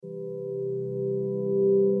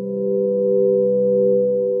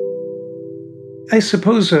I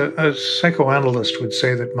suppose a psychoanalyst would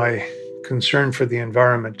say that my concern for the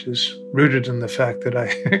environment is rooted in the fact that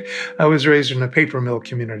I was raised in a paper mill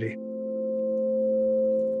community.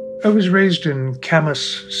 I was raised in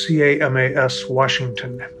Camas, Camas,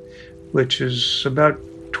 Washington, which is about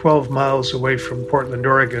 12 miles away from Portland,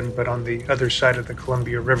 Oregon, but on the other side of the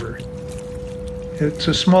Columbia River. It's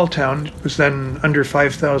a small town. It was then under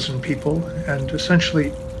 5,000 people, and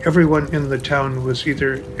essentially everyone in the town was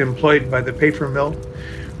either employed by the paper mill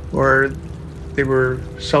or they were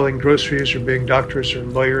selling groceries or being doctors or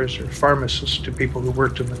lawyers or pharmacists to people who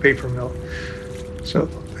worked in the paper mill. So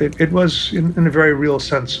it was, in a very real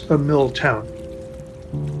sense, a mill town.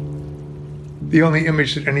 The only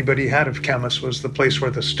image that anybody had of Camas was the place where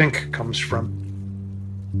the stink comes from.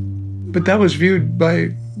 But that was viewed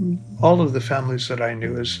by all of the families that I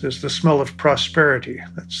knew as the smell of prosperity.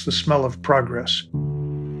 That's the smell of progress.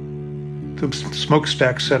 The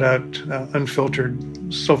smokestack set out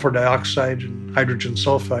unfiltered sulfur dioxide and hydrogen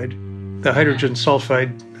sulfide. The hydrogen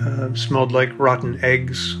sulfide smelled like rotten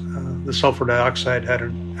eggs. The sulfur dioxide had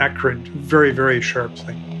an acrid, very, very sharp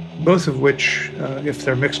thing, both of which, if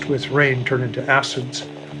they're mixed with rain, turn into acids.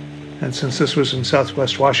 And since this was in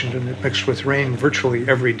southwest Washington, it mixed with rain virtually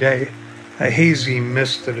every day. A hazy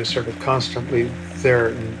mist that is sort of constantly there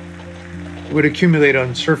and would accumulate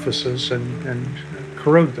on surfaces and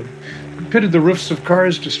corrode them. It pitted the roofs of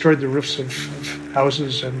cars, destroyed the roofs of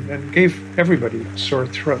houses, and gave everybody sore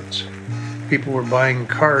throats. People were buying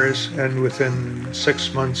cars, and within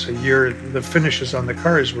 6 months, a year, the finishes on the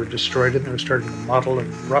cars were destroyed, and they were starting to mottle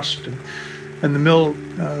and rust. And the mill,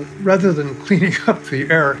 rather than cleaning up the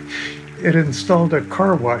air, it installed a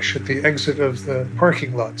car wash at the exit of the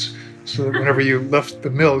parking lots. So that whenever you left the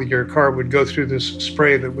mill, your car would go through this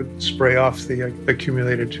spray that would spray off the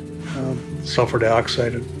accumulated sulfur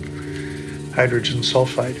dioxide and hydrogen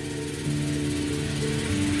sulfide.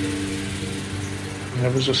 And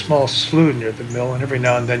there was a small slough near the mill, and every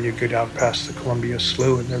now and then you'd go down past the Columbia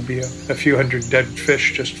Slough, and there'd be a few hundred dead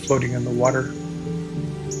fish just floating in the water.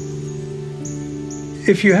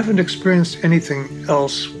 If you haven't experienced anything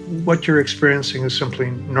else, what you're experiencing is simply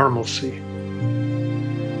normalcy.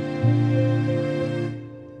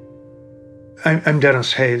 I'm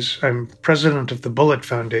Dennis Hayes. I'm president of the Bullet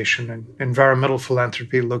Foundation, an environmental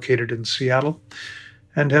philanthropy located in Seattle,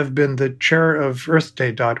 and have been the chair of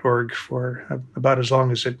EarthDay.org for about as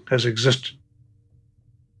long as it has existed.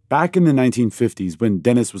 Back in the 1950s, when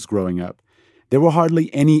Dennis was growing up, there were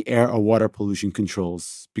hardly any air or water pollution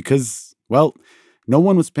controls because, well, no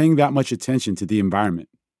one was paying that much attention to the environment.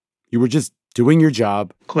 You were just doing your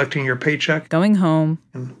job, collecting your paycheck, going home,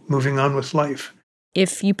 and moving on with life.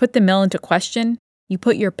 If you put the mill into question, you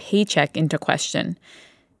put your paycheck into question.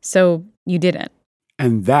 So you didn't.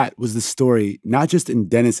 And that was the story, not just in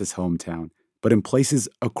Dennis's hometown, but in places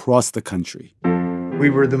across the country. We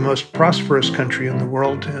were the most prosperous country in the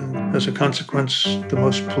world, and as a consequence, the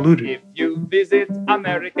most polluted. If you visit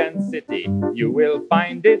American City, you will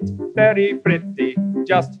find it very pretty.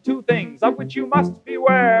 Just two things of which you must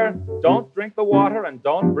beware. Don't drink the water and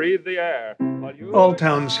don't breathe the air. All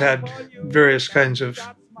towns had various kinds of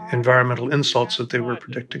environmental insults that they were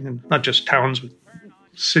predicting, and not just towns, but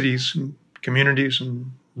cities and communities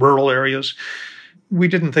and rural areas. We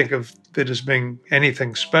didn't think of it as being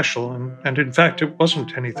anything special, and in fact, it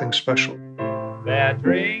wasn't anything special. They're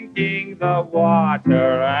drinking the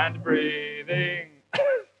water and breathing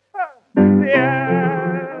the air.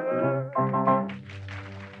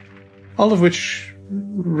 All of which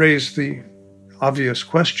raised the obvious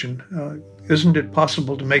question, isn't it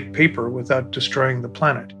possible to make paper without destroying the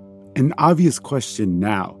planet? An obvious question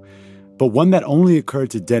now, but one that only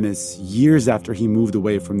occurred to Dennis years after he moved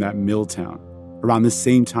away from that mill town. Around the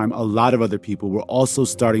same time, a lot of other people were also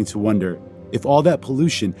starting to wonder if all that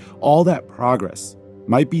pollution, all that progress,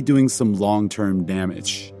 might be doing some long-term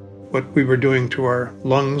damage. What we were doing to our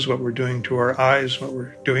lungs, what we're doing to our eyes, what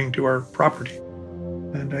we're doing to our property.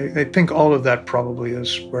 And I think all of that probably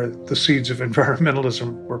is where the seeds of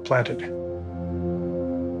environmentalism were planted.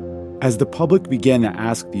 As the public began to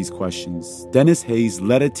ask these questions, Dennis Hayes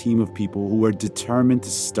led a team of people who were determined to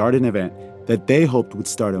start an event that they hoped would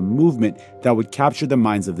start a movement that would capture the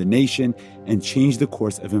minds of the nation and change the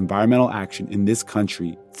course of environmental action in this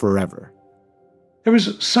country forever. There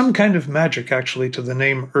was some kind of magic, actually, to the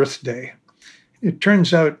name Earth Day. It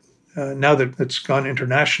turns out, now that it's gone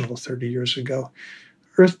international 30 years ago,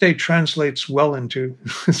 Earth Day translates well into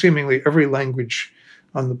seemingly every language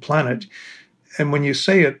on the planet. And when you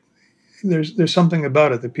say it, there's something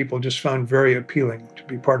about it that people just found very appealing to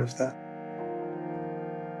be part of that.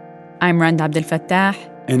 I'm Rand Abdel Fattah.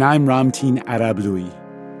 And I'm Ramteen Arablouei.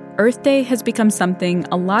 Earth Day has become something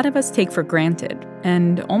a lot of us take for granted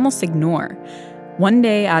and almost ignore. One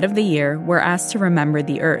day out of the year, we're asked to remember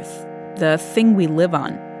the Earth, the thing we live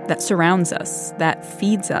on, that surrounds us, that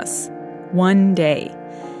feeds us. One day.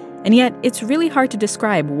 And yet, it's really hard to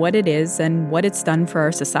describe what it is and what it's done for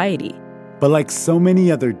our society. But like so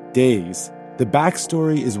many other days, the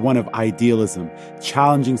backstory is one of idealism,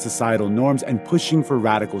 challenging societal norms, and pushing for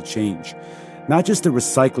radical change. Not just a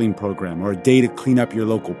recycling program or a day to clean up your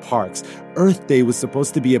local parks, Earth Day was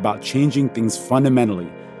supposed to be about changing things fundamentally,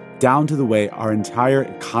 down to the way our entire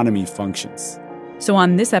economy functions. So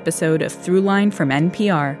on this episode of Throughline from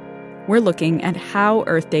NPR, we're looking at how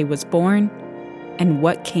Earth Day was born and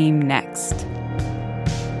what came next.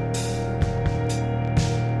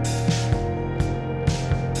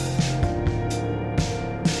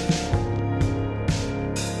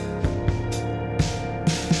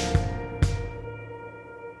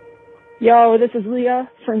 Yo, this is Leah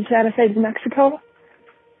from Santa Fe, New Mexico,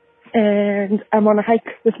 and I'm on a hike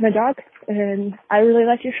with my dog, and I really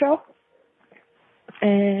like your show,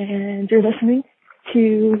 and you're listening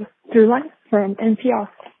to Throughline from NPR.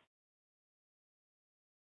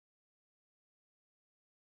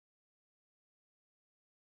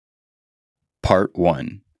 Part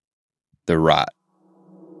 1. The Rot.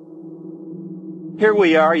 Here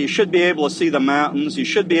we are. You should be able to see the mountains. You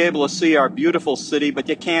should be able to see our beautiful city, but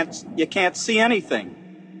you can't see anything.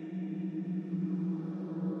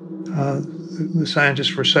 The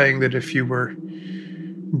scientists were saying that if you were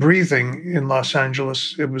breathing in Los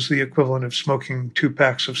Angeles, it was the equivalent of smoking 2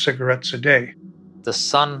 packs of cigarettes a day. The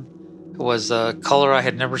sun was a color I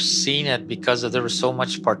had never seen it because there was so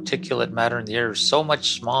much particulate matter in the air, so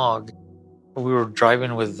much smog. We were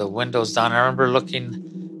driving with the windows down. I remember looking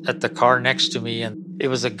at the car next to me, and it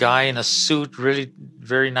was a guy in a suit, really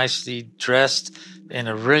very nicely dressed, in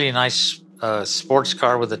a really nice sports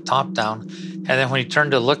car with the top down. And then when he turned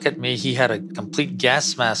to look at me, he had a complete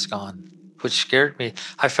gas mask on, which scared me.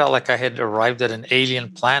 I felt like I had arrived at an alien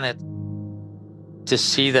planet. To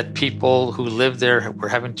see that people who lived there were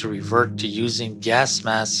having to revert to using gas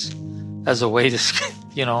masks as a way to,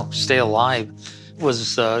 stay alive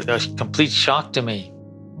was a complete shock to me.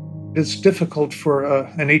 It's difficult for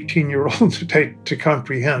an 18-year-old to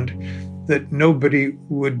comprehend that nobody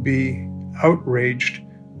would be outraged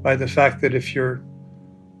by the fact that if you're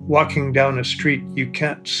walking down a street, you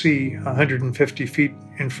can't see 150 feet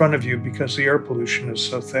in front of you because the air pollution is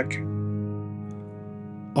so thick.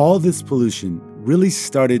 All this pollution really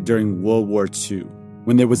started during World War II,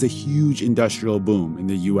 when there was a huge industrial boom in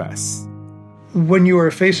the U.S. When you are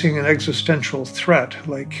facing an existential threat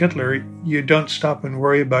like Hitler, you don't stop and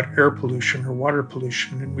worry about air pollution or water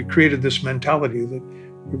pollution. And we created this mentality that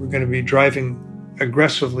we were going to be driving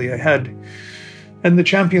aggressively ahead. And the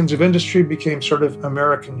champions of industry became sort of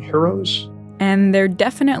American heroes. And there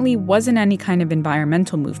definitely wasn't any kind of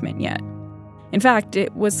environmental movement yet. In fact,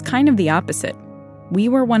 it was kind of the opposite. We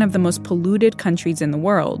were one of the most polluted countries in the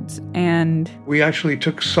world, and we actually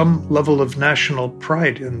took some level of national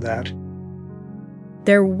pride in that.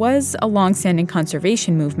 There was a long-standing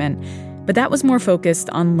conservation movement, but that was more focused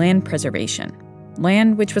on land preservation,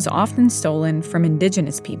 land which was often stolen from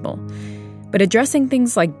indigenous people. But addressing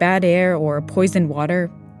things like bad air or poisoned water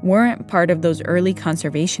weren't part of those early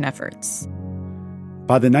conservation efforts.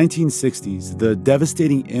 By the 1960s, the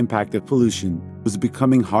devastating impact of pollution was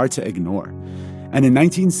becoming hard to ignore. And in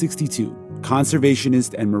 1962,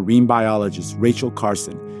 conservationist and marine biologist Rachel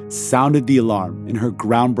Carson sounded the alarm in her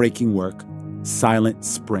groundbreaking work, Silent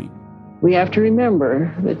Spring. We have to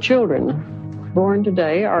remember that children born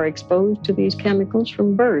today are exposed to these chemicals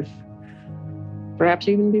from birth, perhaps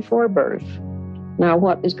even before birth. Now,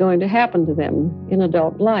 what is going to happen to them in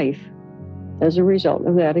adult life as a result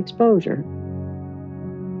of that exposure?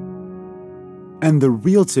 And the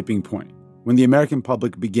real tipping point, when the American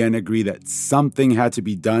public began to agree that something had to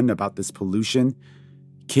be done about this pollution,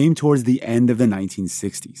 came towards the end of the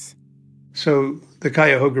 1960s. So the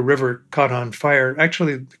Cuyahoga River caught on fire.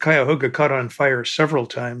 Actually, the Cuyahoga caught on fire several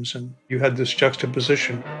times, and you had this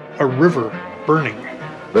juxtaposition, a river burning.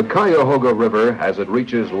 The Cuyahoga River, as it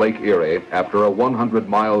reaches Lake Erie after a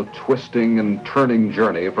 100-mile twisting and turning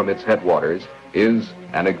journey from its headwaters, is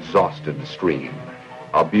an exhausted stream,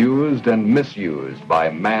 abused and misused by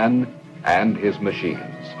man and his machines.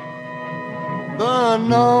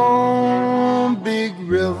 Burn on, big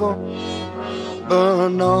river,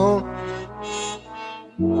 burn on.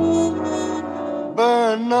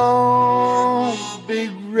 Burn on,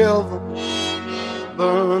 big river,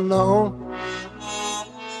 burn on.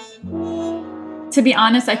 To be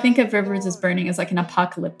honest, I think of rivers as burning as like an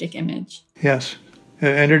apocalyptic image. Yes.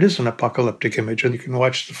 And it is an apocalyptic image, and you can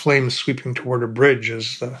watch the flames sweeping toward a bridge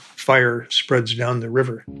as the fire spreads down the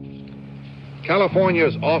river.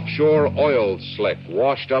 California's offshore oil slick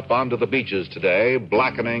washed up onto the beaches today,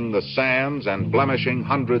 blackening the sands and blemishing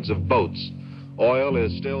hundreds of boats. Oil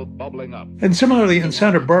is still bubbling up. And similarly, in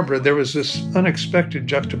Santa Barbara, there was this unexpected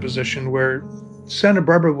juxtaposition where Santa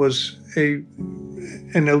Barbara was an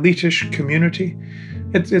elitish community.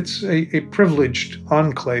 It's a privileged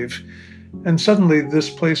enclave. And suddenly this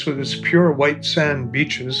place with its pure white sand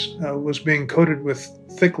beaches was being coated with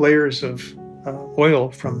thick layers of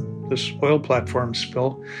oil from this oil platform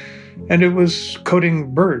spill. And it was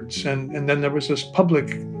coating birds. And then there was this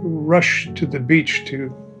public rush to the beach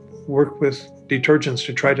to work with detergents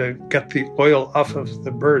to try to get the oil off of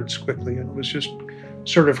the birds quickly. And it was just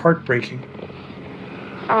sort of heartbreaking.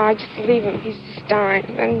 Oh, just leave him. He's just dying.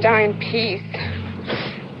 Let him die in peace.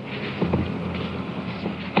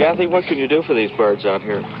 Kathy, what can you do for these birds out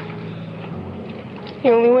here? The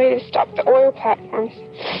only way to stop the oil platforms.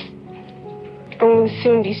 And we'll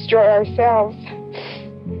soon destroy ourselves.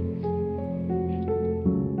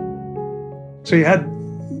 So you had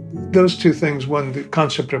those two things. One, the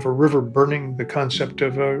concept of a river burning, the concept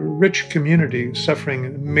of a rich community suffering a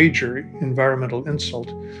major environmental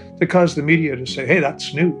insult that caused the media to say, hey,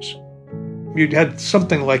 that's news. You'd had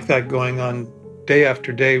something like that going on day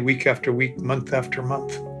after day, week after week, month after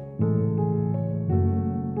month.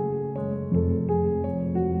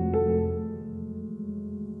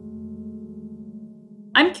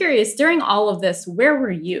 I'm curious, during all of this, where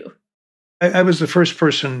were you? I was the first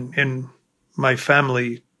person in my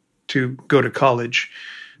family to go to college.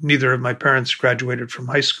 Neither of my parents graduated from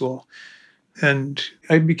high school. And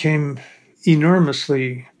I became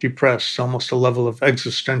enormously depressed, almost a level of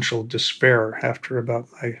existential despair after about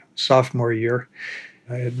my sophomore year.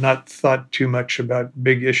 I had not thought too much about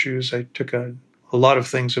big issues. I took a lot of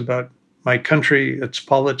things about my country, its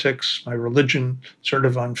politics, my religion, sort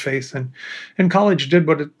of on faith. And college did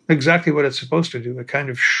exactly what it's supposed to do. It kind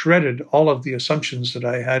of shredded all of the assumptions that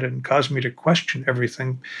I had and caused me to question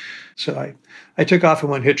everything. So I took off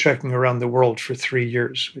and went hitchhiking around the world for 3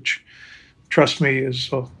 years, which, trust me,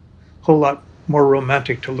 is a whole lot more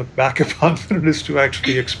romantic to look back upon than it is to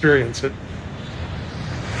actually experience it.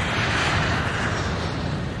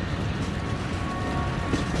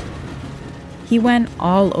 He went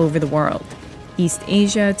all over the world, East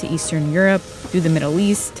Asia to Eastern Europe, through the Middle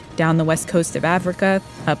East, down the west coast of Africa,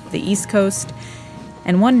 up the east coast.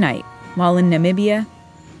 And one night, while in Namibia,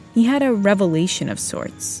 he had a revelation of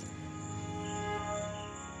sorts.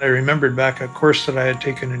 I remembered back a course that I had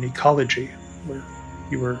taken in ecology, where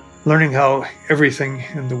you were learning how everything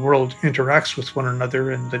in the world interacts with one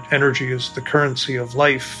another, and that energy is the currency of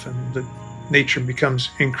life, and that nature becomes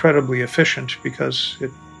incredibly efficient because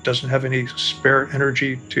it doesn't have any spare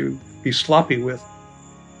energy to be sloppy with.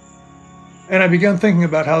 And I began thinking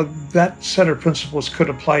about how that set of principles could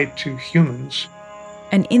apply to humans.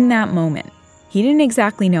 And in that moment, he didn't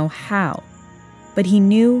exactly know how, but he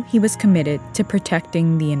knew he was committed to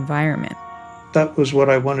protecting the environment. That was what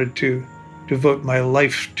I wanted to devote my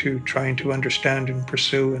life to trying to understand and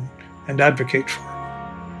pursue and advocate for.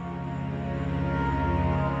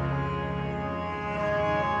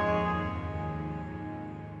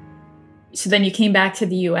 So then you came back to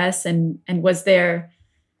the U.S. and was there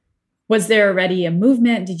already a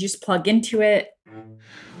movement? Did you just plug into it?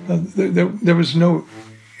 There was no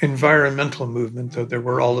environmental movement, though there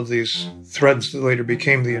were all of these threads that later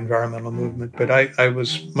became the environmental movement. But I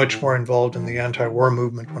was much more involved in the anti-war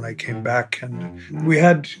movement when I came back. And we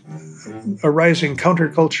had a rising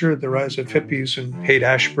counterculture, the rise of hippies and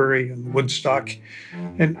Haight-Ashbury and Woodstock.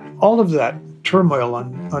 And all of that turmoil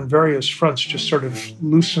on various fronts just sort of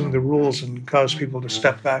loosened the rules and caused people to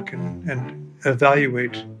step back and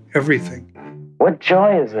evaluate everything. What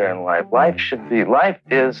joy is there in life? Life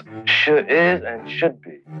is and should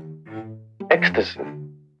be ecstasy.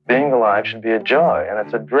 Being alive should be a joy, and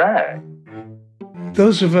it's a drag.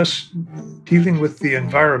 Those of us dealing with the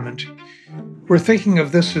environment, we're thinking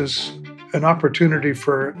of this as an opportunity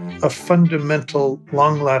for a fundamental,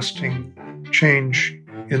 long-lasting change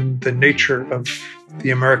in the nature of the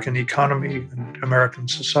American economy and American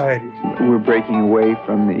society. We're breaking away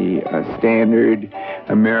from the standard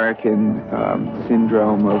American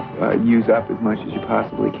syndrome of use up as much as you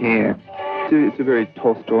possibly can. It's a very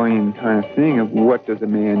Tolstoyan kind of thing of what does a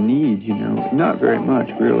man need, Not very much,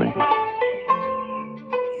 really.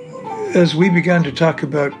 As we began to talk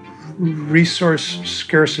about resource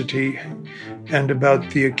scarcity and about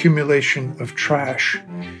the accumulation of trash,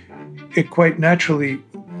 it quite naturally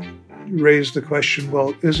raised the question,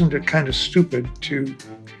 well, isn't it kind of stupid to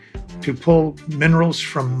to pull minerals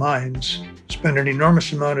from mines, spend an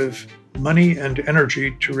enormous amount of money and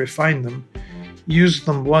energy to refine them, use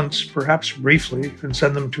them once, perhaps briefly, and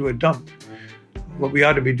send them to a dump. What we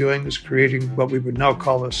ought to be doing is creating what we would now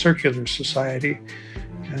call a circular society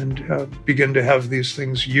and begin to have these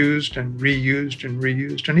things used and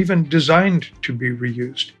reused and even designed to be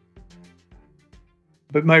reused.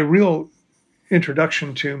 But my real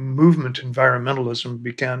introduction to movement environmentalism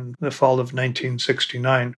began the fall of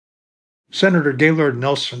 1969. Senator Gaylord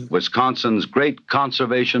Nelson, Wisconsin's great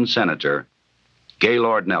conservation senator,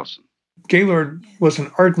 Gaylord Nelson. Gaylord was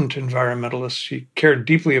an ardent environmentalist. He cared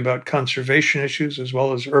deeply about conservation issues as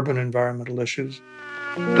well as urban environmental issues.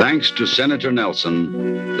 Thanks to Senator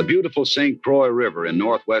Nelson, the beautiful St. Croix River in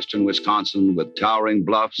northwestern Wisconsin, with towering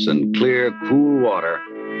bluffs and clear, cool water,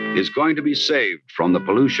 is going to be saved from the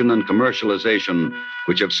pollution and commercialization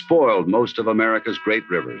which have spoiled most of America's great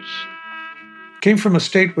rivers. Came from a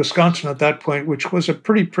state, Wisconsin, at that point, which was a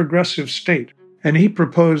pretty progressive state. And he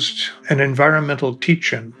proposed an environmental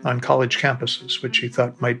teach-in on college campuses, which he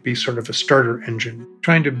thought might be sort of a starter engine,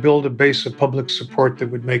 trying to build a base of public support that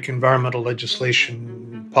would make environmental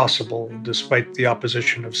legislation possible, despite the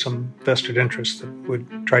opposition of some vested interests that would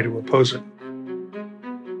try to oppose it.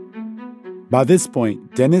 By this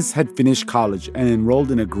point, Dennis had finished college and enrolled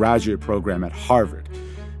in a graduate program at Harvard.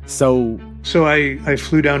 So I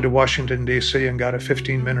flew down to Washington, D.C. and got a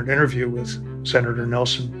 15-minute interview with Senator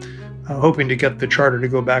Nelson, hoping to get the charter to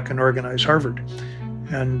go back and organize Harvard.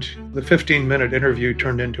 And the 15-minute interview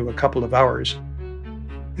turned into a couple of hours.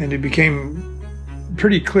 And it became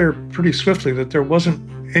pretty clear pretty swiftly that there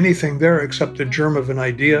wasn't anything there except the germ of an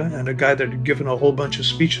idea and a guy that had given a whole bunch of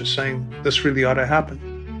speeches saying this really ought to happen.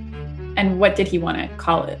 And what did he want to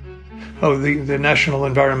call it? Oh, the National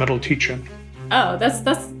Environmental Teach-In. Oh,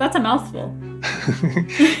 that's a mouthful.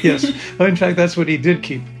 Yes. Well, in fact, that's what he did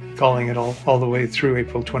keep calling it all the way through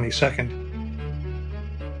April 22nd.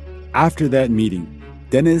 After that meeting,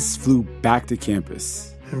 Dennis flew back to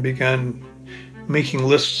campus and began making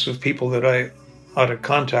lists of people that I ought to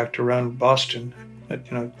contact around Boston,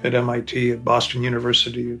 at MIT, at Boston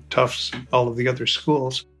University, at Tufts, and all of the other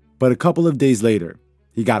schools. But a couple of days later,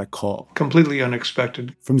 he got a call. Completely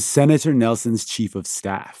unexpected. From Senator Nelson's chief of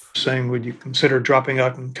staff. Saying, would you consider dropping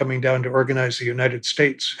out and coming down to organize the United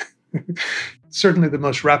States? Certainly the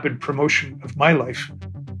most rapid promotion of my life.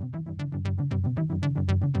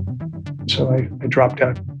 So I dropped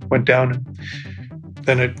out, went down, and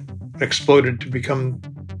then it exploded to become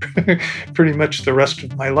pretty much the rest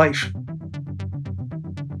of my life.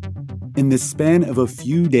 In the span of a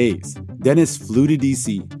few days, Dennis flew to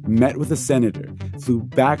D.C., met with a senator, flew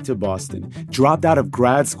back to Boston, dropped out of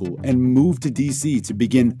grad school, and moved to D.C. to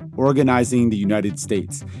begin organizing the United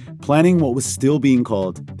States, planning what was still being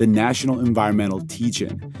called the National Environmental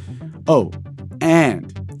Teach-In. Oh,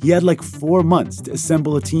 and he had like 4 months to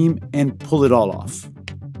assemble a team and pull it all off.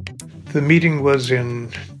 The meeting was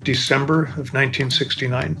in December of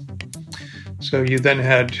 1969. So you then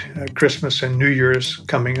had Christmas and New Year's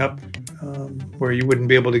coming up, where you wouldn't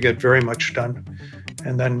be able to get very much done.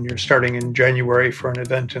 And then you're starting in January for an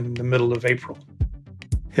event in the middle of April.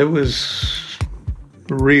 It was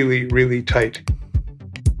really, really tight.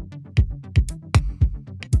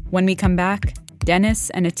 When we come back, Dennis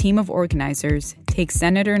and a team of organizers take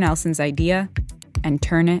Senator Nelson's idea and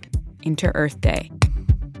turn it into Earth Day.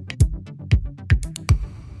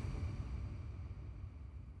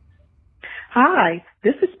 Hi,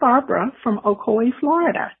 this is Barbara from Ocoee,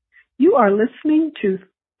 Florida. You are listening to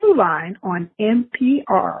Throughline on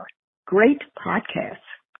NPR. Great podcast.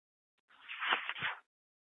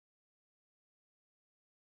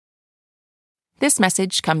 This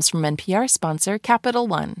message comes from NPR sponsor Capital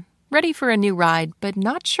One. Ready for a new ride, but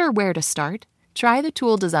not sure where to start? Try the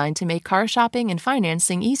tool designed to make car shopping and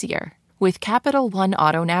financing easier. With Capital One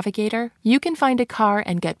Auto Navigator, you can find a car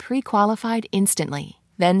and get pre-qualified instantly.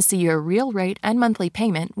 Then see your real rate and monthly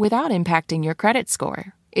payment without impacting your credit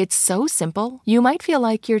score. It's so simple, you might feel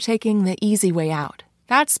like you're taking the easy way out.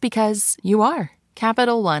 That's because you are.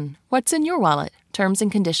 Capital One. What's in your wallet? Terms and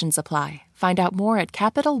conditions apply. Find out more at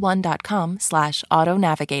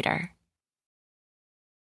CapitalOne.com/autonavigator.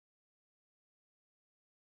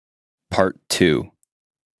 Part 2.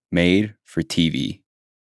 Made for TV.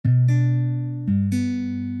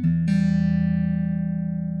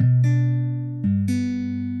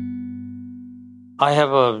 I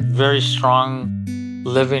have a very strong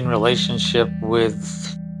living relationship with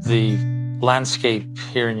the landscape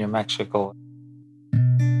here in New Mexico.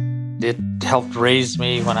 It helped raise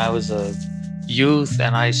me when I was a youth,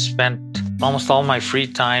 and I spent almost all my free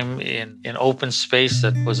time in open space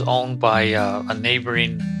that was owned by a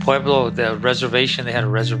neighboring pueblo, the reservation. They had a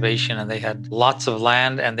reservation and they had lots of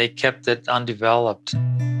land and they kept it undeveloped.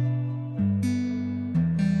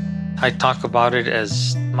 I talk about it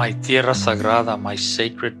as my tierra sagrada, my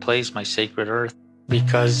sacred place, my sacred earth,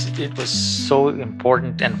 because it was so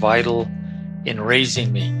important and vital in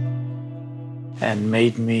raising me and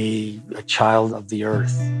made me a child of the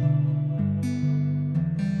earth.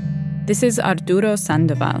 This is Arturo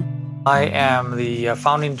Sandoval. I am the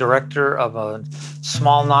founding director of a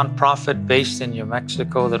small nonprofit based in New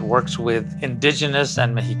Mexico that works with indigenous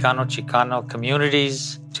and Mexicano Chicano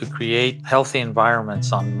communities to create healthy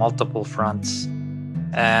environments on multiple fronts.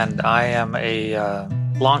 And I am a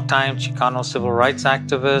longtime Chicano civil rights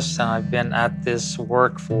activist, and I've been at this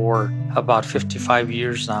work for about 55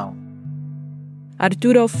 years now.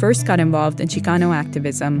 Arturo first got involved in Chicano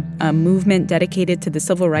activism, a movement dedicated to the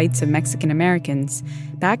civil rights of Mexican Americans,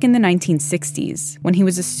 back in the 1960s when he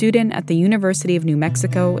was a student at the University of New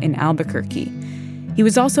Mexico in Albuquerque. He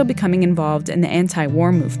was also becoming involved in the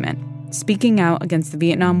anti-war movement, speaking out against the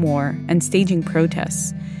Vietnam War and staging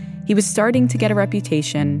protests. He was starting to get a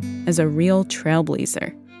reputation as a real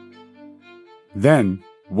trailblazer. Then,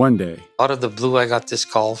 one day, out of the blue, I got this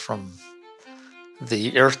call from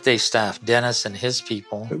the Earth Day staff, Dennis and his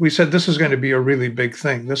people. We said this is going to be a really big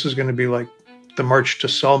thing. This is going to be like the March to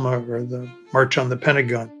Selma or the March on the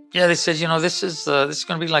Pentagon. Yeah, they said, this is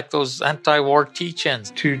going to be like those anti-war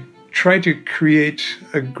teach-ins. To try to create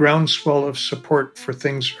a groundswell of support for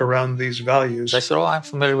things around these values. I said, I'm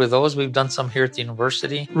familiar with those. We've done some here at the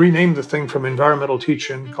university. Renamed the thing from environmental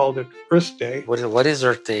teach-in, called it Earth Day. What is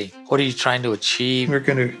Earth Day? What are you trying to achieve? We're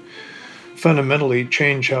going to fundamentally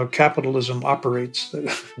change how capitalism operates.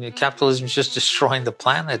 Capitalism is just destroying the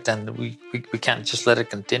planet, and we can't just let it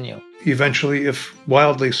continue. Eventually, if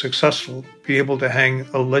wildly successful, be able to hang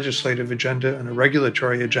a legislative agenda and a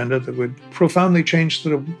regulatory agenda that would profoundly change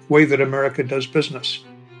the way that America does business.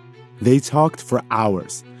 They talked for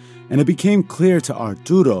hours, and it became clear to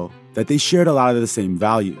Arturo that they shared a lot of the same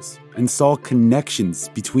values and saw connections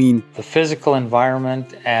between the physical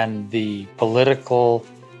environment and the political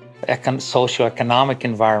socioeconomic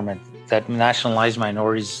environment that nationalized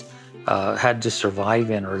minorities had to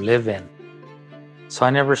survive in or live in. So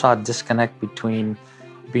I never saw a disconnect between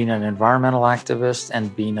being an environmental activist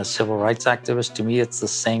and being a civil rights activist. To me, it's the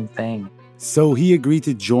same thing. So he agreed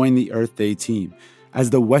to join the Earth Day team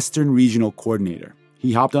as the Western Regional Coordinator.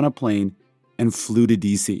 He hopped on a plane and flew to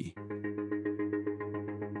D.C.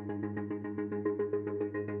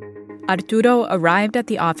 Arturo arrived at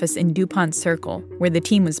the office in DuPont Circle, where the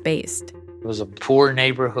team was based. It was a poor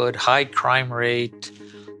neighborhood, high crime rate.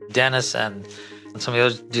 Dennis and some of the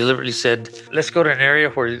others deliberately said, let's go to an area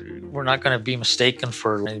where we're not going to be mistaken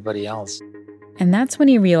for anybody else. And that's when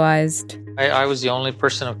he realized I was the only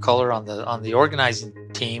person of color on the organizing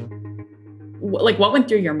team. What went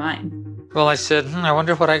through your mind? Well, I said, I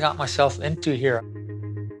wonder what I got myself into here.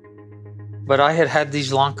 But I had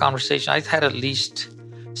these long conversations. I'd had at least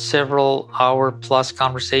several hour-plus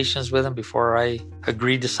conversations with them before I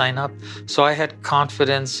agreed to sign up. So I had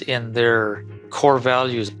confidence in their core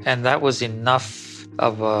values, and that was enough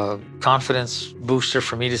of a confidence booster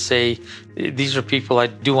for me to say, these are people I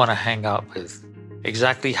do want to hang out with.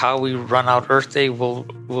 Exactly how we run out Earth Day,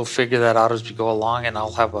 we'll figure that out as we go along, and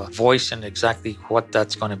I'll have a voice in exactly what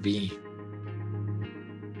that's going to be.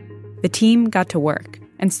 The team got to work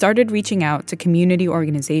and started reaching out to community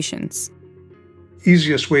organizations.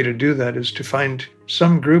 Easiest way to do that is to find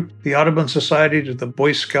some group, the Audubon Society to the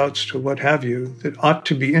Boy Scouts to what have you, that ought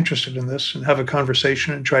to be interested in this and have a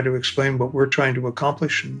conversation and try to explain what we're trying to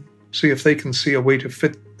accomplish and see if they can see a way to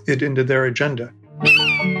fit it into their agenda.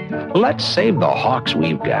 Let's save the hawks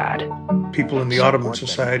we've got. People in the Audubon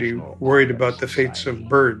Society worried about the fates of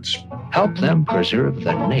birds. Help them preserve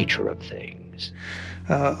the nature of things.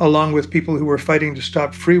 Along with people who were fighting to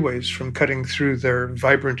stop freeways from cutting through their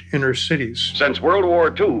vibrant inner cities. Since World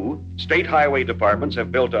War II, state highway departments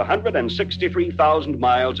have built 163,000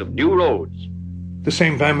 miles of new roads. At the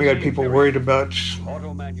same time, we had people worried about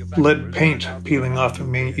lead paint peeling off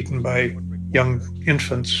and being eaten by young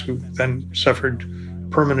infants who then suffered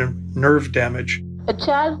permanent nerve damage. A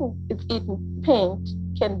child who is eating paint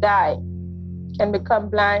can die, can become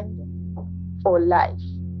blind for life.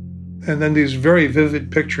 And then these very vivid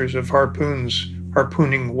pictures of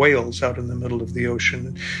harpooning whales out in the middle of the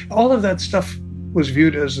ocean. All of that stuff was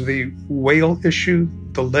viewed as the whale issue,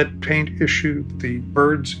 the lead paint issue, the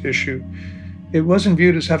birds issue. It wasn't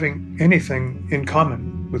viewed as having anything in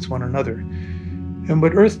common with one another. And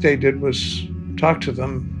what Earth Day did was talk to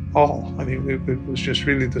them all. I mean, it was just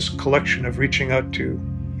really this collection of reaching out to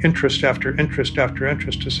interest after interest after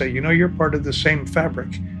interest to say, you're part of the same fabric.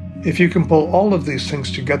 If you can pull all of these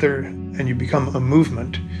things together and you become a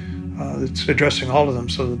movement that's addressing all of them,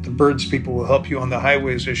 so that the birds people will help you on the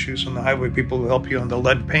highways issues and the highway people will help you on the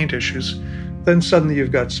lead paint issues, then suddenly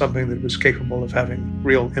you've got something that was capable of having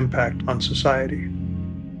real impact on society.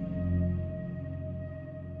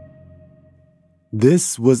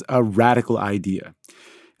 This was a radical idea.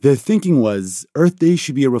 Their thinking was Earth Day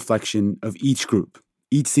should be a reflection of each group,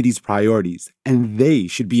 each city's priorities, and they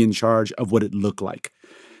should be in charge of what it looked like.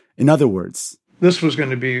 In other words, this was going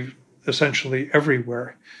to be essentially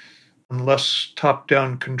everywhere, less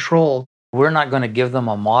top-down control. We're not going to give them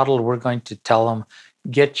a model. We're going to tell them,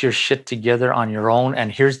 get your shit together on your own,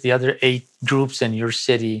 and here's the other 8 groups in your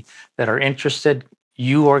city that are interested.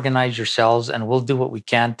 You organize yourselves, and we'll do what we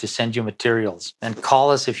can to send you materials. And call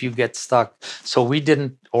us if you get stuck. So we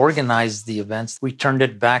didn't organize the events. We turned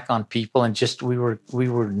it back on people, and we were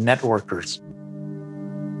networkers.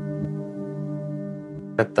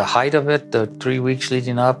 At the height of it, the 3 weeks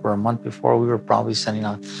leading up or a month before, we were probably sending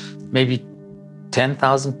out maybe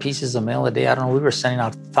 10,000 pieces of mail a day. I don't know. We were sending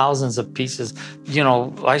out thousands of pieces.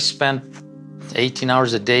 I spent 18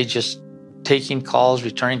 hours a day just taking calls,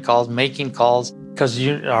 returning calls, making calls, because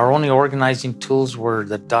our only organizing tools were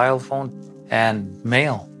the dial phone and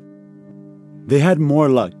mail. They had more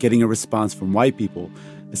luck getting a response from white people,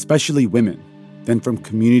 especially women, than from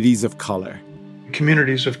communities of color.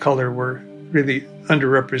 Communities of color were really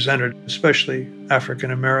underrepresented, especially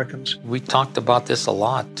African Americans. We talked about this a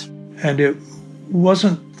lot. And it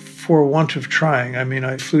wasn't for want of trying. I mean,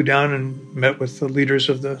 I flew down and met with the leaders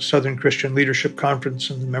of the Southern Christian Leadership Conference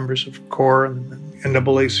and the members of CORE and the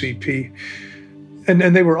NAACP.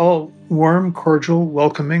 And they were all warm, cordial,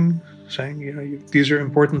 welcoming, saying, these are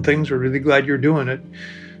important things. We're really glad you're doing it.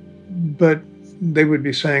 But they would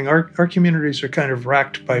be saying, our communities are kind of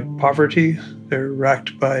racked by poverty. They're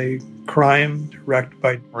racked by crime. They're racked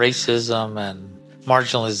by racism and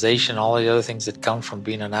marginalization, all the other things that come from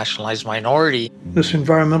being a nationalized minority. This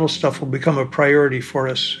environmental stuff will become a priority for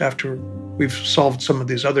us after we've solved some of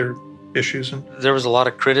these other issues. And there was a lot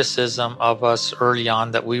of criticism of us early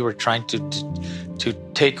on that we were trying to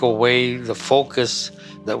take away the focus,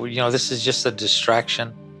 that this is just a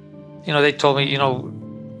distraction. They told me,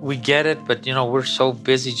 we get it, but we're so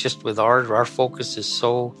busy just with art. Our focus is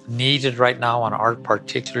so needed right now on our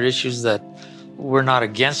particular issues that we're not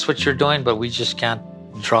against what you're doing, but we just can't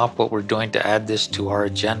drop what we're doing to add this to our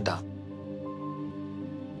agenda.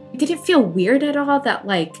 Did it feel weird at all that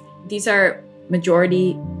these are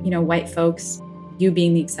majority, white folks, you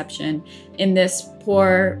being the exception, in this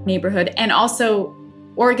poor neighborhood, and also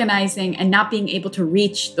organizing and not being able to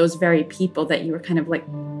reach those very people that you were kind of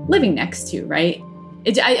living next to, right?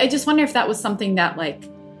 I just wonder if that was something that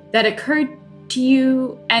that occurred to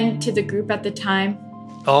you and to the group at the time.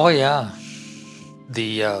 Oh, yeah.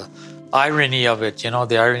 The irony of it,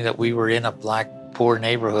 the irony that we were in a black, poor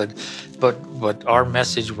neighborhood, but our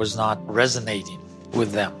message was not resonating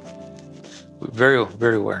with them. Very,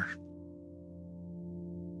 very aware.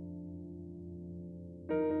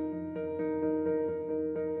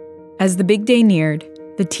 As the big day neared,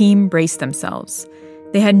 the team braced themselves.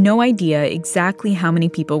 They had no idea exactly how many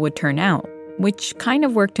people would turn out, which kind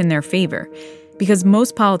of worked in their favor, because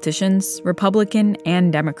most politicians, Republican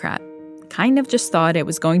and Democrat, kind of just thought it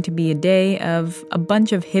was going to be a day of a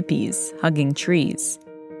bunch of hippies hugging trees.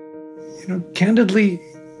 Candidly,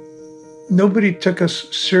 nobody took us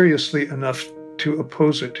seriously enough to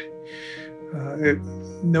oppose it.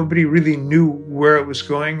 Nobody really knew where it was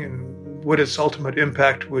going and what its ultimate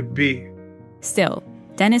impact would be. Still,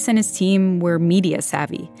 Dennis and his team were media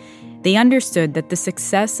savvy. They understood that the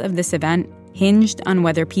success of this event hinged on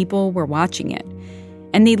whether people were watching it.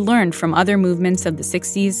 And they learned from other movements of the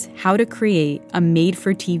 60s how to create a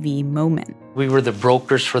made-for-TV moment. We were the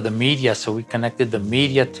brokers for the media, so we connected the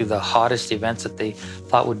media to the hottest events that they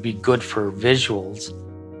thought would be good for visuals.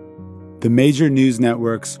 The major news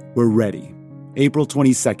networks were ready. April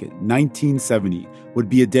 22nd, 1970 would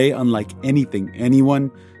be a day unlike anything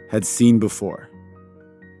anyone had seen before.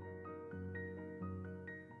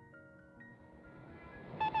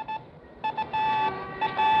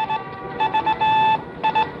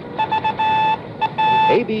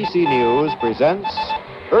 ABC News presents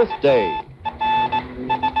Earth Day,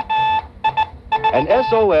 an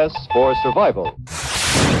SOS for survival.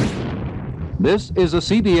 This is a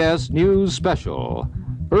CBS News special,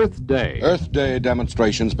 Earth Day. Earth Day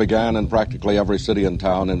demonstrations began in practically every city and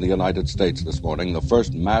town in the United States this morning, the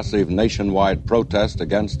first massive nationwide protest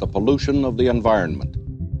against the pollution of the environment.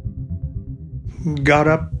 Got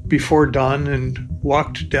up before dawn and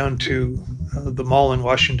walked down to the mall in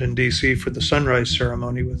Washington, D.C. for the sunrise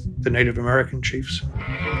ceremony with the Native American chiefs.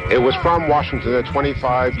 It was from Washington that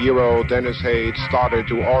 25-year-old Dennis Hayes started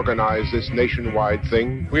to organize this nationwide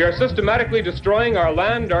thing. We are systematically destroying our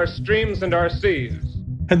land, our streams, and our seas.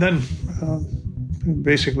 And then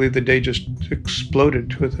basically the day just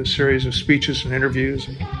exploded with a series of speeches and interviews.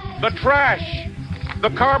 The trash, the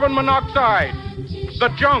carbon monoxide, the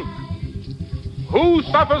junk. Who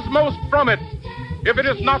suffers most from it if it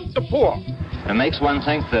is not the poor? It makes one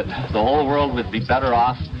think that the whole world would be better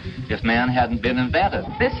off if man hadn't been invented.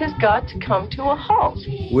 This has got to come to a halt.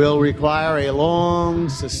 Will require a long,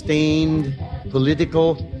 sustained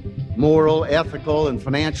political, moral, ethical, and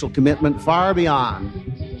financial commitment far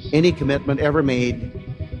beyond any commitment ever made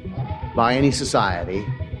by any society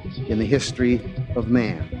in the history of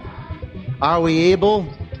man. Are we able?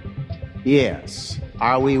 Yes.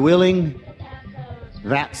 Are we willing?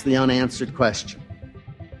 That's the unanswered question.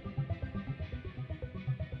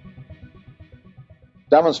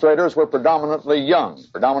 Demonstrators were predominantly young,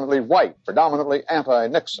 predominantly white, predominantly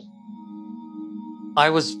anti-Nixon. I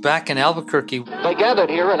was back in Albuquerque. They gathered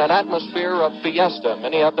here in an atmosphere of fiesta,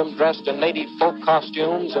 many of them dressed in native folk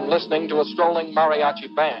costumes and listening to a strolling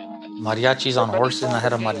mariachi band. Mariachis on horses, and I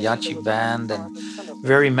had a mariachi band, and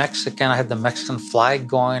very Mexican. I had the Mexican flag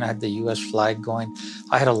going. I had the U.S. flag going.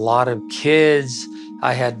 I had a lot of kids.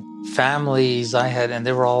 I had families. And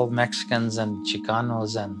they were all Mexicans and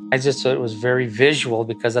Chicanos. And I just thought it was very visual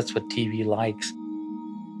because that's what TV likes.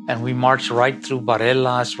 And we marched right through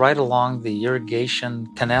Barelas, right along the irrigation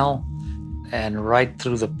canal, and right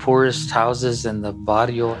through the poorest houses in the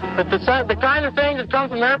barrio. But the kind of things that come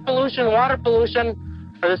from air pollution, water pollution,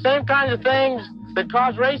 are the same kinds of things that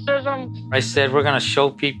cause racism. I said, we're going to show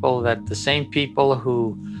people that the same people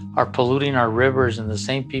who are polluting our rivers and the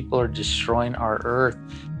same people are destroying our earth,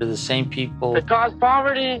 they're the same people that cause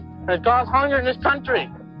poverty, that cause hunger in this country.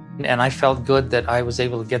 And I felt good that I was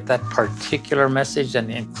able to get that particular message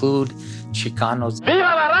and include Chicanos. Viva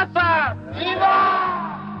la raza!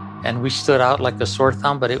 Viva! And we stood out like a sore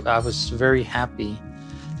thumb, but I was very happy.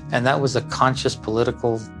 And that was a conscious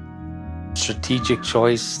political strategic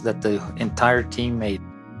choice that the entire team made.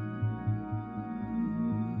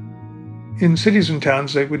 In cities and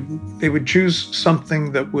towns, they would choose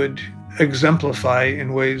something that would exemplify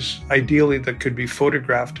in ways ideally that could be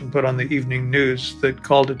photographed and put on the evening news that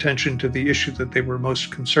called attention to the issue that they were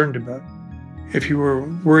most concerned about. If you were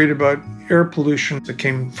worried about air pollution that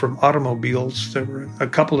came from automobiles, there were a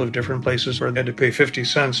couple of different places where they had to pay 50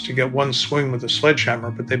 cents to get one swing with a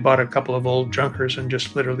sledgehammer, but they bought a couple of old junkers and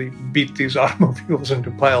just literally beat these automobiles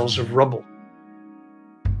into piles of rubble.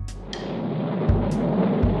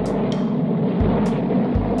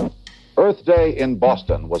 Earth Day in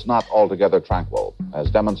Boston was not altogether tranquil,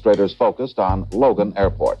 as demonstrators focused on Logan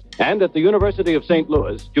Airport. And at the University of St.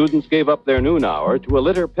 Louis, students gave up their noon hour to a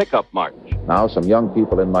litter pickup march. Now some young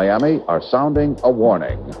people in Miami are sounding a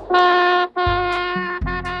warning.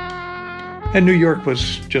 And New York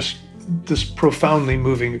was just this profoundly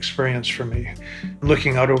moving experience for me.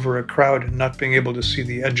 Looking out over a crowd and not being able to see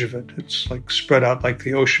the edge of it. It's like spread out like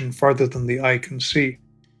the ocean, farther than the eye can see.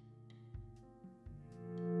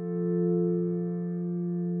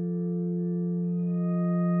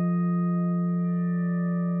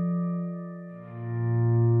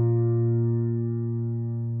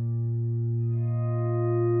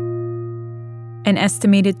 An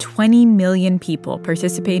estimated 20 million people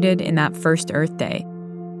participated in that first Earth Day.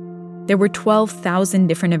 There were 12,000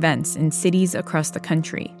 different events in cities across the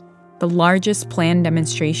country, the largest planned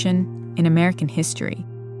demonstration in American history.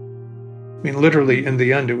 I mean, literally, in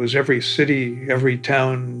the end, it was every city, every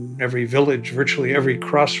town, every village, virtually every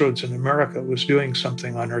crossroads in America was doing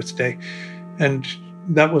something on Earth Day. And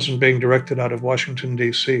that wasn't being directed out of Washington,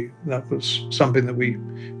 D.C. That was something that we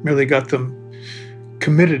merely got them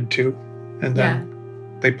committed to, and then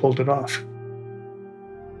they pulled it off.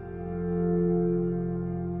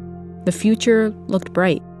 The future looked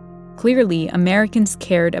bright. Clearly, Americans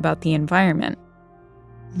cared about the environment.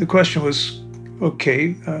 The question was,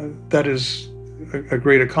 okay, that is a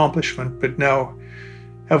great accomplishment, but now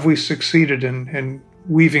have we succeeded in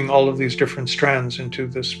weaving all of these different strands into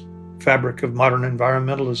this fabric of modern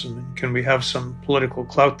environmentalism? And can we have some political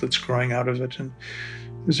clout that's growing out of it? And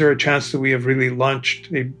is there a chance that we have really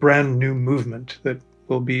launched a brand new movement that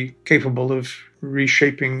will be capable of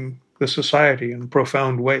reshaping the society in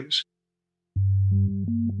profound ways?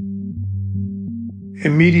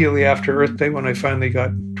 Immediately after Earth Day, when I finally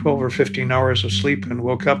got 12 or 15 hours of sleep and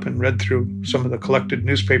woke up and read through some of the collected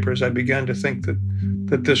newspapers, I began to think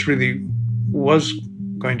that this really was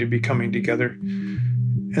going to be coming together.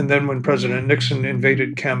 And then when President Nixon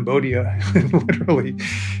invaded Cambodia, literally,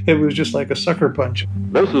 it was just like a sucker punch.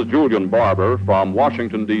 This is Julian Barber from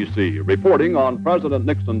Washington, D.C., reporting on President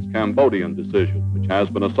Nixon's Cambodian decision, which has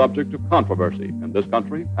been a subject of controversy in this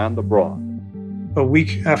country and abroad. A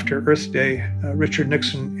week after Earth Day, Richard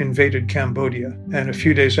Nixon invaded Cambodia. And a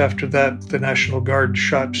few days after that, the National Guard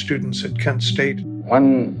shot students at Kent State.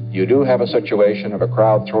 When you do have a situation of a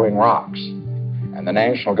crowd throwing rocks, and the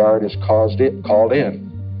National Guard is called in,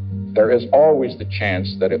 there is always the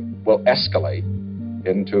chance that it will escalate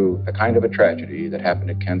into the kind of a tragedy that happened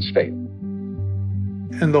at Kent State.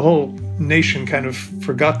 And the whole nation kind of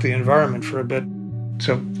forgot the environment for a bit.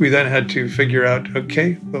 So we then had to figure out,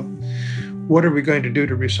 okay, well, what are we going to do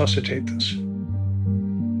to resuscitate this?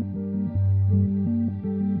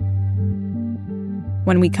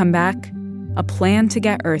 When we come back, a plan to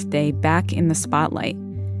get Earth Day back in the spotlight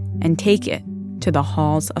and take it to the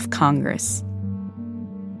halls of Congress.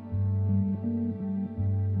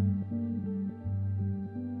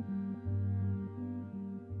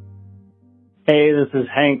 Hey, this is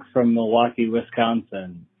Hank from Milwaukee,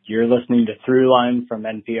 Wisconsin. You're listening to Throughline from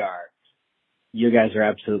NPR. You guys are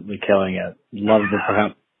absolutely killing it. Love the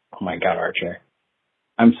program. Oh my God, Archer.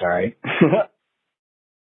 I'm sorry.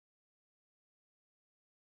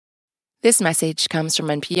 This message comes from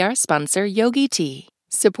NPR sponsor Yogi Tea.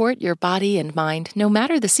 Support your body and mind no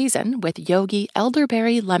matter the season with Yogi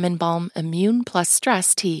Elderberry Lemon Balm Immune Plus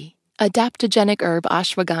Stress Tea. Adaptogenic herb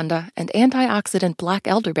ashwagandha and antioxidant black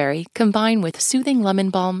elderberry combine with soothing lemon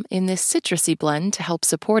balm in this citrusy blend to help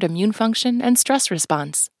support immune function and stress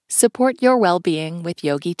response. Support your well-being with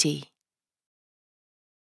Yogi Tea.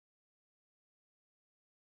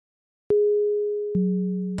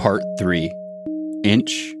 Part 3.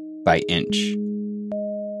 Inch by Inch.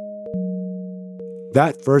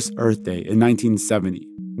 That first Earth Day in 1970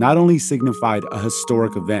 not only signified a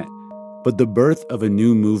historic event, but the birth of a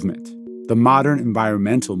new movement, the modern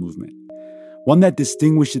environmental movement, one that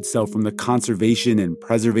distinguished itself from the conservation and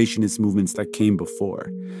preservationist movements that came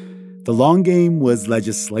before. The long game was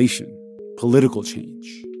legislation, political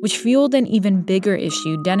change. Which fueled an even bigger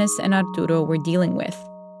issue Dennis and Arturo were dealing with.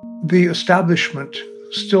 The establishment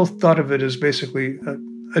still thought of it as basically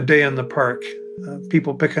a day in the park.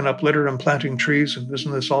 People picking up litter and planting trees, and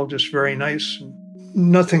isn't this all just very nice? And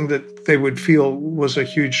nothing that they would feel was a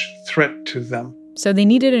huge threat to them. So they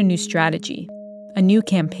needed a new strategy, a new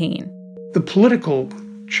campaign. The political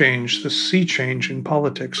change, the sea change in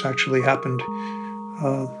politics actually happened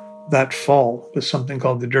that fall with something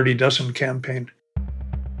called the Dirty Dozen campaign.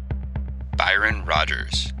 Byron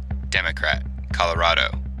Rogers, Democrat, Colorado.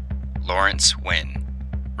 Lawrence Wynn,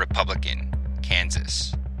 Republican,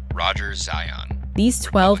 Kansas. Roger Zion. These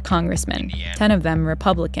 12 congressmen, 10 of them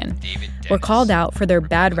Republican, were called out for their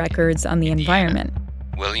bad records on the environment.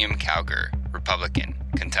 William Cowger, Republican,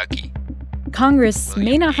 Kentucky. Congress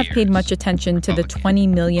may not have paid much attention to the 20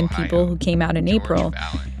 million people who came out in April,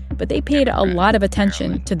 but they paid a lot of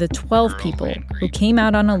attention to the 12 people who came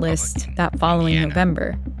out on a list that following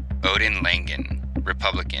November. Odin Langen,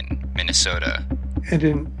 Republican, Minnesota. And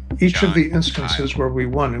in each of the instances where we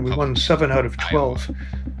won, and we won 7 out of 12,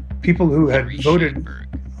 people who had voted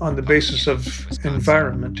on the basis of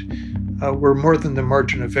environment were more than the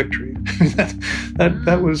margin of victory.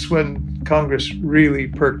 that was when Congress really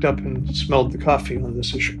perked up and smelled the coffee on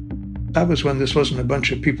this issue. That was when this wasn't a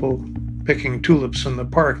bunch of people picking tulips in the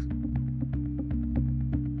park.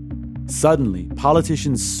 Suddenly,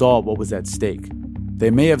 politicians saw what was at stake.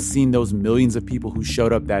 They may have seen those millions of people who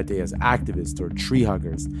showed up that day as activists or tree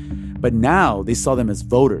huggers, but now they saw them as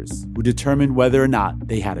voters who determined whether or not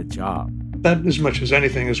they had a job. That, as much as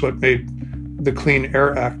anything, is what made the Clean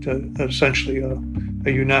Air Act essentially a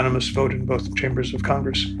unanimous vote in both chambers of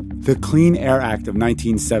Congress. The Clean Air Act of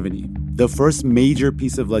 1970, the first major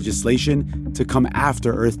piece of legislation to come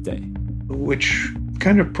after Earth Day. Which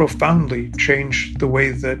kind of profoundly changed the way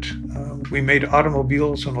that we made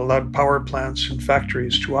automobiles and allowed power plants and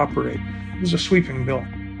factories to operate. It was a sweeping bill.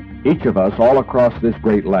 Each of us all across this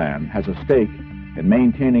great land has a stake in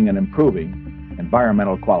maintaining and improving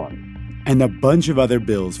environmental quality. And a bunch of other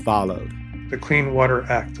bills followed. The Clean Water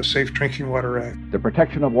Act, the Safe Drinking Water Act, the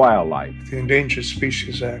Protection of Wildlife, the Endangered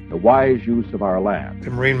Species Act, the Wise Use of Our Land,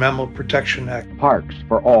 the Marine Mammal Protection Act, parks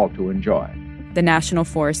for all to enjoy, the National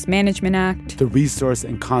Forest Management Act, the Resource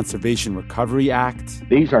and Conservation Recovery Act.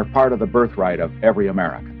 These are part of the birthright of every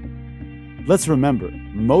American. Let's remember,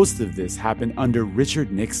 most of this happened under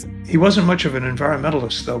Richard Nixon. He wasn't much of an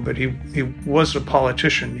environmentalist, though, but he was a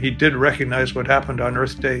politician. He did recognize what happened on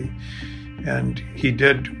Earth Day, and he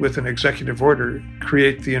did, with an executive order,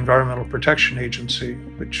 create the Environmental Protection Agency,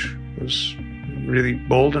 which was really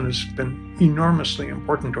bold and has been enormously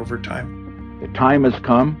important over time. The time has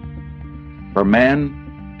come for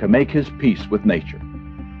man to make his peace with nature.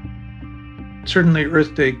 Certainly,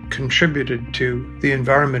 Earth Day contributed to the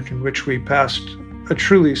environment in which we passed a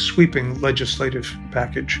truly sweeping legislative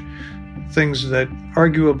package, things that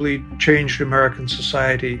arguably changed American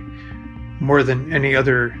society more than any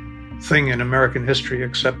other thing in American history,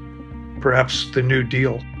 except perhaps the New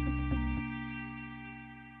Deal.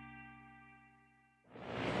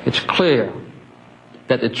 It's clear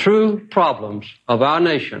that the true problems of our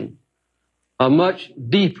nation are much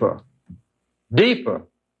deeper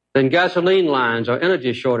than gasoline lines or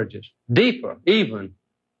energy shortages, deeper even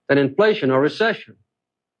than inflation or recession.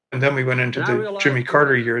 And then we went into the Jimmy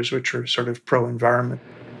Carter years, which were sort of pro-environment.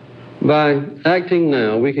 By acting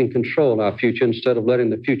now, we can control our future instead of letting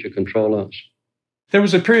the future control us. There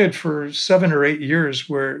was a period for 7 or 8 years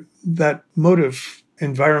where that motive,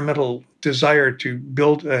 environmental desire to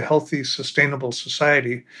build a healthy, sustainable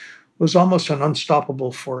society, was almost an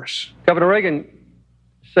unstoppable force. Governor Reagan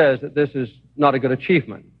says that this is not a good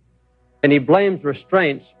achievement, and he blames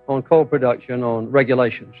restraints on coal production on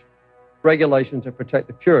regulations. Regulations that protect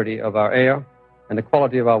the purity of our air and the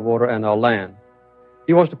quality of our water and our land.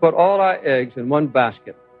 He wants to put all our eggs in one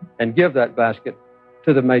basket and give that basket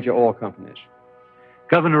to the major oil companies.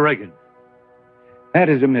 Governor Reagan. That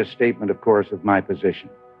is a misstatement, of course, of my position.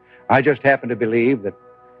 I just happen to believe that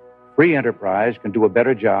free enterprise can do a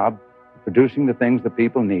better job of producing the things the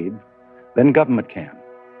people need than government can.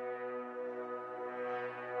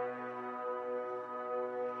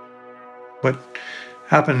 What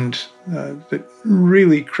happened that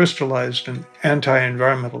really crystallized an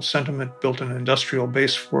anti-environmental sentiment, built an industrial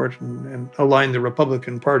base for it, and aligned the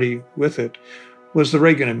Republican Party with it, was the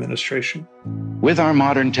Reagan administration. With our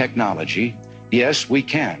modern technology, yes, we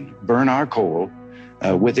can burn our coal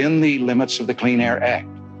within the limits of the Clean Air Act.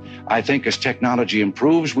 I think as technology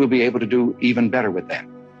improves, we'll be able to do even better with that.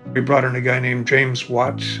 We brought in a guy named James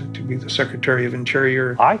Watt to be the Secretary of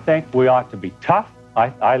Interior. I think we ought to be tough.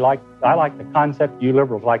 I like the concept. You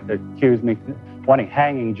liberals like to accuse me wanting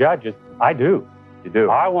hanging judges. I do. You do.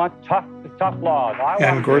 I want tough laws.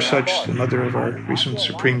 Ann Gorsuch, the mother of our recent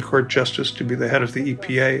Supreme Court Justice, to be the head of the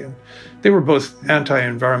EPA. And they were both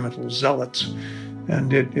anti-environmental zealots,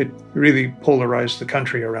 and it really polarized the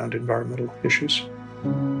country around environmental issues.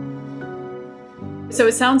 So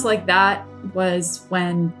it sounds like that was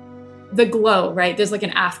when the glow, right? There's like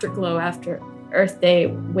an afterglow after Earth Day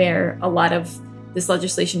where a lot of this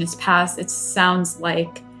legislation is passed. It sounds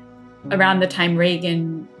like around the time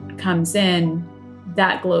Reagan comes in,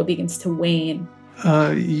 that glow begins to wane.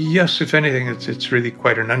 Yes, if anything, it's really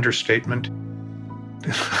quite an understatement.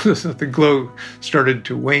 The glow started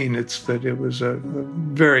to wane. It's that it was a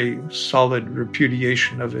very solid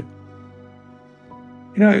repudiation of it.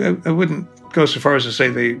 You know, I wouldn't go so far as to say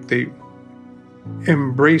they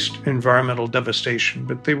embraced environmental devastation,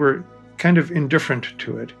 but they were kind of indifferent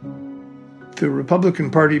to it. The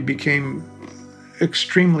Republican Party became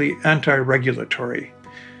extremely anti-regulatory,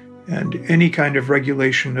 and any kind of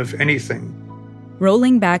regulation of anything.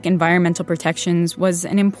 Rolling back environmental protections was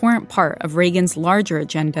an important part of Reagan's larger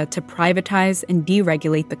agenda to privatize and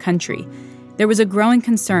deregulate the country. There was a growing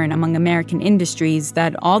concern among American industries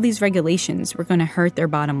that all these regulations were going to hurt their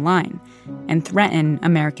bottom line and threaten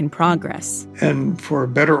American progress. And for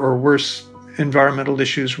better or worse, environmental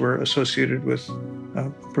issues were associated with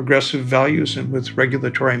progressive values and with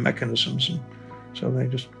regulatory mechanisms. And so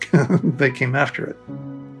they came after it.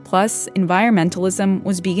 Plus, environmentalism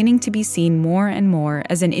was beginning to be seen more and more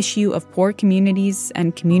as an issue of poor communities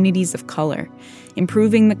and communities of color,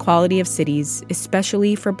 improving the quality of cities,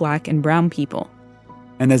 especially for Black and brown people.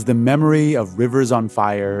 And as the memory of rivers on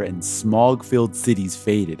fire and smog-filled cities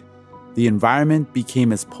faded, the environment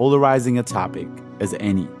became as polarizing a topic as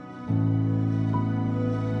any.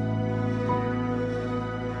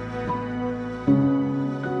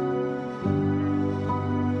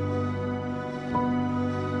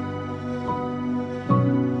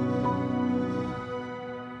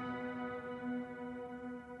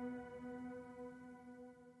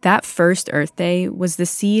 That first Earth Day was the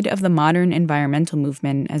seed of the modern environmental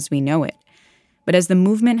movement as we know it. But as the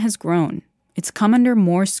movement has grown, it's come under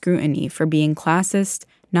more scrutiny for being classist,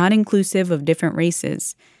 not inclusive of different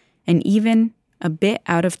races, and even a bit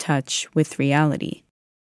out of touch with reality.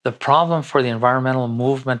 The problem for the environmental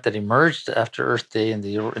movement that emerged after Earth Day and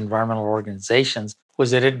the environmental organizations was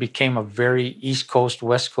that it became a very East Coast,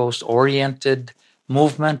 West Coast oriented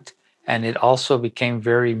movement. And it also became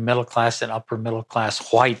very middle class and upper middle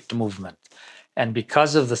class white movement. And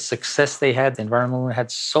because of the success they had, the environmental movement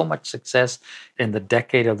had so much success in the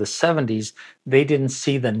decade of the 70s, they didn't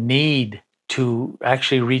see the need to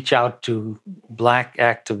actually reach out to Black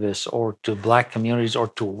activists or to Black communities or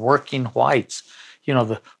to working whites. You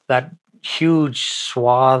know, that huge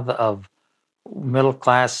swath of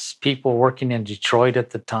middle-class people working in Detroit at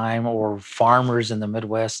the time or farmers in the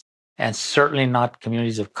Midwest, and certainly not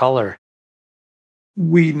communities of color.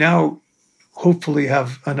 We now hopefully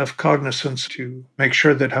have enough cognizance to make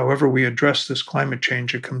sure that however we address this climate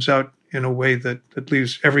change, it comes out in a way that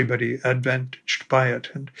leaves everybody advantaged by it.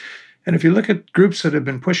 And if you look at groups that have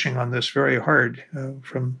been pushing on this very hard,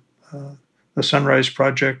 from the Sunrise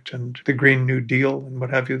Project and the Green New Deal and what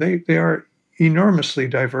have you, they are enormously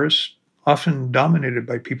diverse, often dominated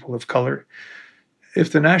by people of color.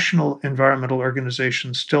 If the national environmental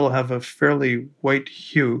organizations still have a fairly white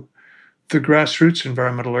hue, the grassroots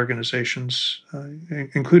environmental organizations,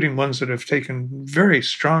 including ones that have taken very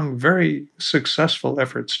strong, very successful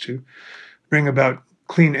efforts to bring about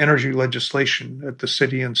clean energy legislation at the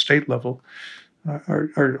city and state level,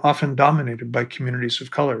 are often dominated by communities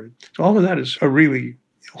of color. So all of that is a really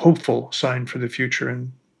hopeful sign for the future,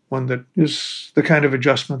 and one that is the kind of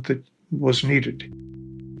adjustment that was needed.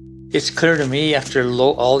 It's clear to me after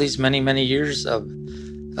all these many years of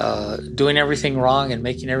doing everything wrong and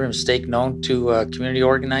making every mistake known to a community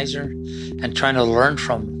organizer and trying to learn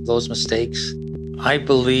from those mistakes, I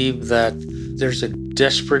believe that there's a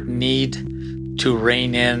desperate need to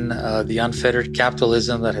rein in the unfettered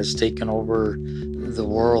capitalism that has taken over the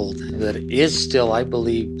world, that is still, I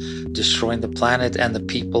believe, destroying the planet and the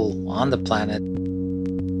people on the planet.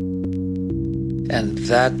 And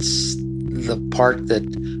that's the part that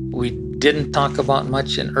we didn't talk about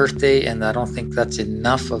much in Earth Day, and I don't think that's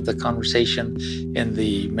enough of the conversation in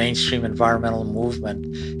the mainstream environmental movement,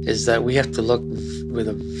 is that we have to look with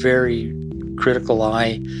a very critical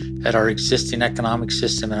eye at our existing economic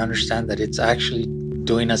system and understand that it's actually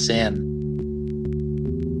doing us in.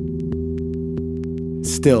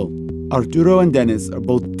 Still, Arturo and Dennis are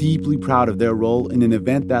both deeply proud of their role in an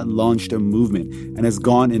event that launched a movement and has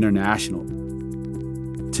gone international.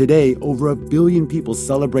 Today, over 1 billion people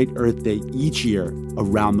celebrate Earth Day each year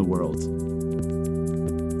around the world.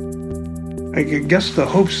 I guess the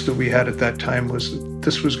hopes that we had at that time was that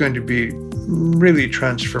this was going to be really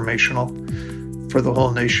transformational for the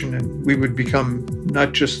whole nation, and we would become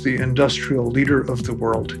not just the industrial leader of the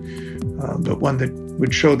world, but one that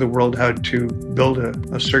would show the world how to build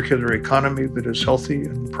a circular economy that is healthy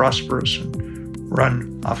and prosperous and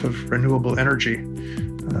run off of renewable energy,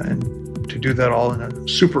 and to do that all in a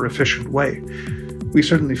super efficient way. We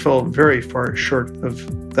certainly fell very far short of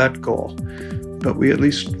that goal, but we at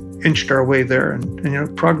least inched our way there.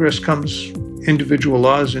 And progress comes, individual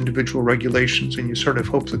laws, individual regulations, and you sort of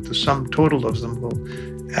hope that the sum total of them will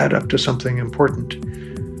add up to something important.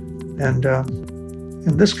 And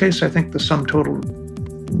in this case, I think the sum total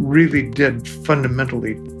really did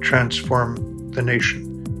fundamentally transform the nation.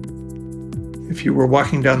 If you were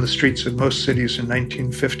walking down the streets of most cities in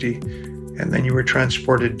 1950, and then you were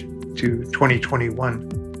transported to 2021,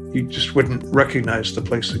 you just wouldn't recognize the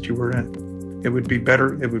place that you were in. It would be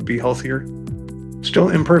better, it would be healthier. Still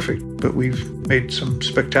imperfect, but we've made some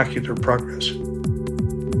spectacular progress.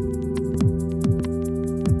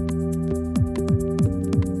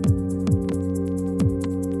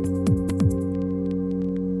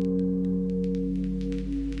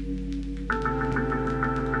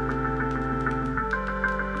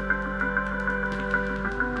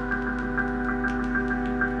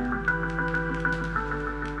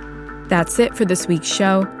 That's it for this week's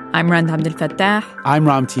show. I'm Rand Abdel-Fattah. I'm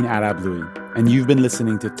Ramteen Arablouei, and you've been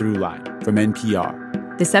listening to Throughline from NPR.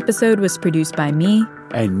 This episode was produced by me.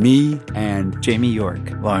 And me and Jamie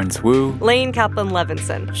York, Lawrence Wu, Lane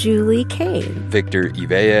Kaplan-Levinson, Julie Kane, Victor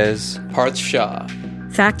Ives, Parth Shah.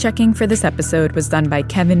 Fact-checking for this episode was done by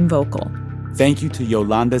Kevin Vogel. Thank you to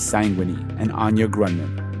Yolanda Sanguini and Anya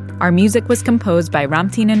Grunman. Our music was composed by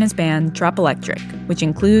Ramteen and his band Drop Electric, which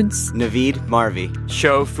includes Naveed Marvi,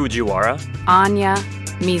 Sho Fujiwara, Anya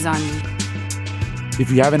Mizani.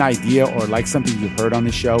 If you have an idea or like something you've heard on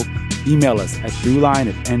the show, email us at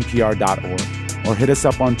throughline@npr.org or hit us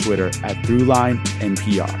up on Twitter at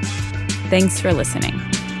throughlinenpr. Thanks for listening.